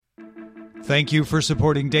Thank you for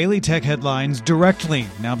supporting Daily Tech Headlines directly.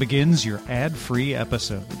 Now begins your ad-free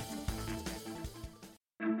episode.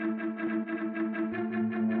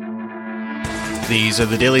 These are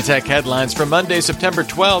the Daily Tech Headlines for Monday, September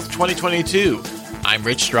 12th, 2022. I'm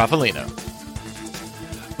Rich Straffolino.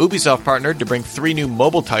 Ubisoft partnered to bring 3 new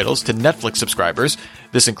mobile titles to Netflix subscribers.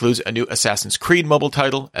 This includes a new Assassin's Creed mobile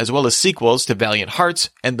title, as well as sequels to Valiant Hearts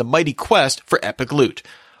and The Mighty Quest for Epic Loot.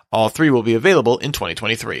 All 3 will be available in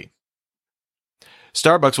 2023.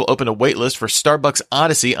 Starbucks will open a waitlist for Starbucks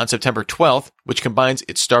Odyssey on September 12th, which combines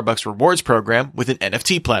its Starbucks Rewards program with an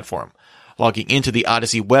NFT platform. Logging into the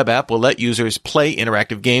Odyssey web app will let users play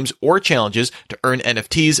interactive games or challenges to earn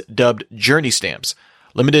NFTs dubbed Journey Stamps.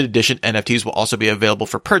 Limited edition NFTs will also be available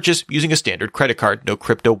for purchase using a standard credit card, no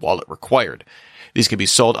crypto wallet required. These can be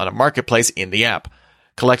sold on a marketplace in the app.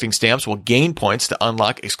 Collecting stamps will gain points to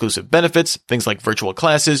unlock exclusive benefits, things like virtual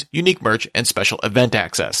classes, unique merch, and special event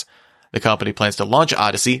access. The company plans to launch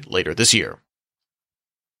Odyssey later this year.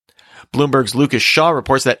 Bloomberg's Lucas Shaw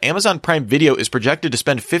reports that Amazon Prime Video is projected to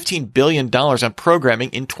spend $15 billion on programming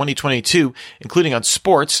in 2022, including on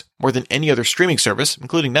sports, more than any other streaming service,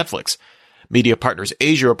 including Netflix. Media Partners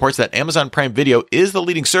Asia reports that Amazon Prime Video is the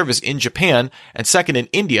leading service in Japan and second in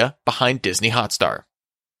India behind Disney Hotstar.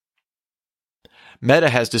 Meta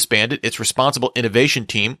has disbanded its responsible innovation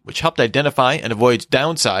team, which helped identify and avoid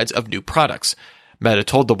downsides of new products. Meta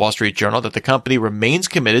told the Wall Street Journal that the company remains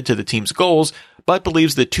committed to the team's goals, but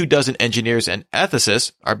believes the 24 engineers and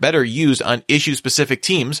ethicists are better used on issue-specific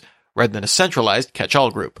teams rather than a centralized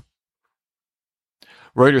catch-all group.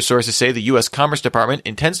 Reuters sources say the U.S. Commerce Department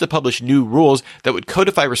intends to publish new rules that would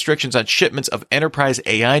codify restrictions on shipments of enterprise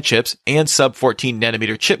AI chips and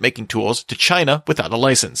sub-14-nanometer chip-making tools to China without a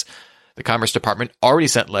license. The Commerce Department already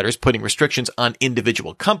sent letters putting restrictions on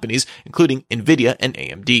individual companies, including NVIDIA and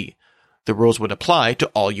AMD. The rules would apply to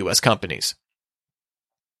all U.S. companies.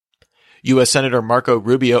 U.S. Senator Marco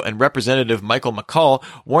Rubio and Representative Michael McCaul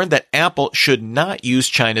warned that Apple should not use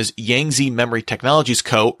China's Yangtze Memory Technologies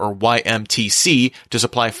Co., or YMTC, to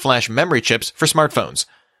supply flash memory chips for smartphones.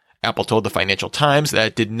 Apple told the Financial Times that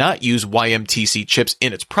it did not use YMTC chips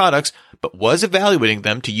in its products, but was evaluating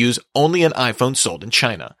them to use only on iPhones sold in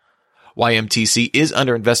China. YMTC is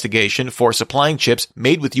under investigation for supplying chips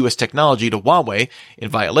made with U.S. technology to Huawei in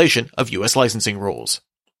violation of U.S. licensing rules.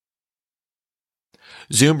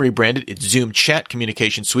 Zoom rebranded its Zoom Chat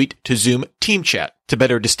communication suite to Zoom Team Chat to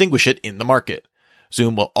better distinguish it in the market.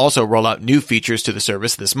 Zoom will also roll out new features to the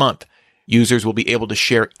service this month. Users will be able to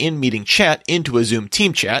share in-meeting chat into a Zoom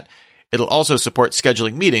Team Chat. It'll also support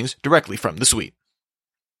scheduling meetings directly from the suite.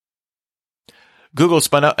 Google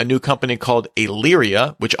spun out a new company called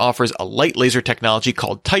Illyria, which offers a light laser technology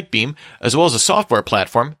called Tightbeam, as well as a software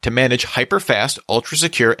platform to manage hyper-fast,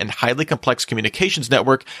 ultra-secure, and highly complex communications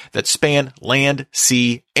network that span land,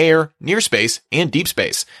 sea, air, near space, and deep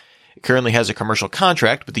space. It currently has a commercial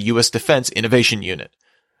contract with the U.S. Defense Innovation Unit.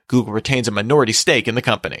 Google retains a minority stake in the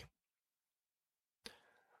company.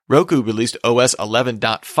 Roku released OS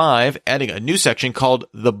 11.5, adding a new section called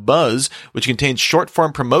The Buzz, which contains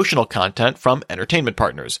short-form promotional content from entertainment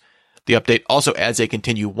partners. The update also adds a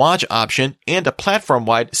continue watch option and a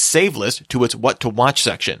platform-wide save list to its What to Watch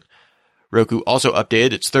section. Roku also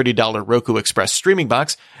updated its $30 Roku Express streaming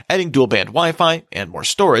box, adding dual-band Wi-Fi and more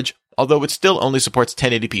storage, although it still only supports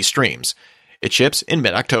 1080p streams. It ships in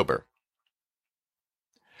mid-October.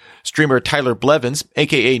 Streamer Tyler Blevins,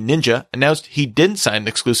 aka Ninja, announced he didn't sign an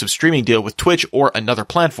exclusive streaming deal with Twitch or another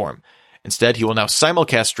platform. Instead, he will now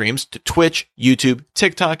simulcast streams to Twitch, YouTube,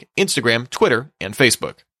 TikTok, Instagram, Twitter, and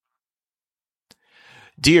Facebook.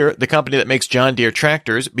 Deere, the company that makes John Deere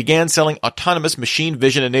tractors, began selling autonomous machine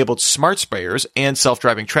vision-enabled smart sprayers and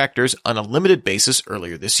self-driving tractors on a limited basis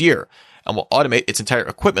earlier this year, and will automate its entire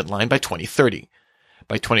equipment line by 2030.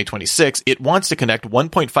 By 2026, it wants to connect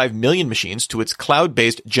 1.5 million machines to its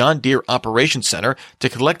cloud-based John Deere Operations Center to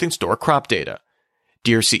collect and store crop data.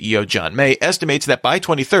 Deere CEO John May estimates that by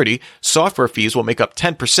 2030, software fees will make up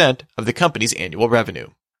 10% of the company's annual revenue.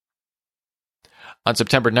 On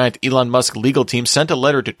September 9th, Elon Musk's legal team sent a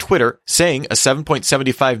letter to Twitter saying a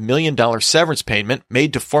 $7.75 million severance payment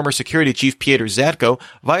made to former security chief Piotr Zatko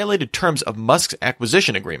violated terms of Musk's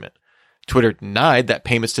acquisition agreement. Twitter denied that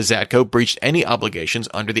payments to Zatko breached any obligations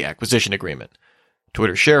under the acquisition agreement.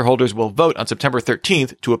 Twitter shareholders will vote on September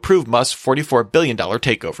 13th to approve Musk's $44 billion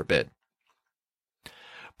takeover bid.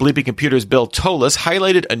 Bleepy Computers' Bill Tolis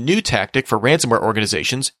highlighted a new tactic for ransomware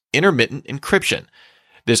organizations, intermittent encryption.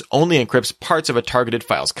 This only encrypts parts of a targeted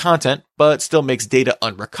file's content, but still makes data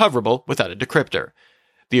unrecoverable without a decryptor.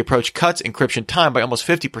 The approach cuts encryption time by almost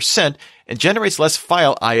 50% and generates less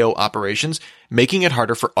file I/O operations, making it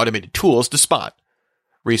harder for automated tools to spot.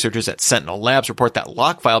 Researchers at Sentinel Labs report that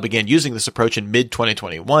Lockfile began using this approach in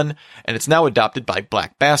mid-2021, and it's now adopted by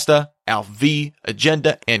Black Basta, ALV,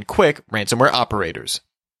 Agenda, and Quick ransomware operators.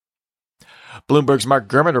 Bloomberg's Mark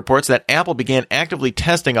Gurman reports that Apple began actively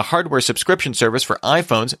testing a hardware subscription service for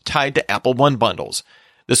iPhones tied to Apple One bundles.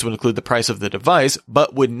 This would include the price of the device,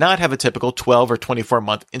 but would not have a typical 12 or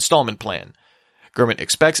 24-month installment plan. Gurman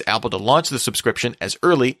expects Apple to launch the subscription as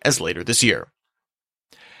early as later this year.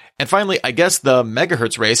 And finally, I guess the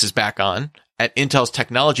megahertz race is back on. At Intel's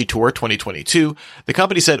Technology Tour 2022, the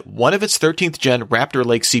company said one of its 13th gen Raptor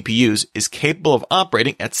Lake CPUs is capable of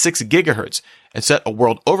operating at 6 GHz and set a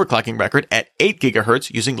world overclocking record at 8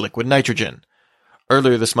 GHz using liquid nitrogen.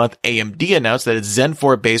 Earlier this month, AMD announced that its Zen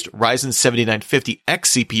 4-based Ryzen 7950X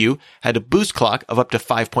CPU had a boost clock of up to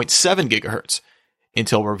 5.7 GHz.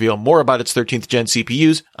 Intel will reveal more about its 13th gen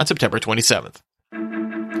CPUs on September 27th.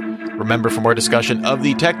 Remember, for more discussion of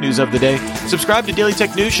the tech news of the day, subscribe to Daily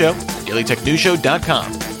Tech News Show at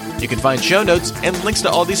dailytechnewsshow.com. You can find show notes and links to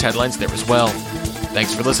all these headlines there as well.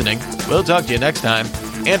 Thanks for listening. We'll talk to you next time.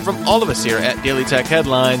 And from all of us here at Daily Tech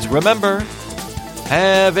Headlines, remember,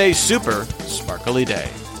 have a super sparkly day.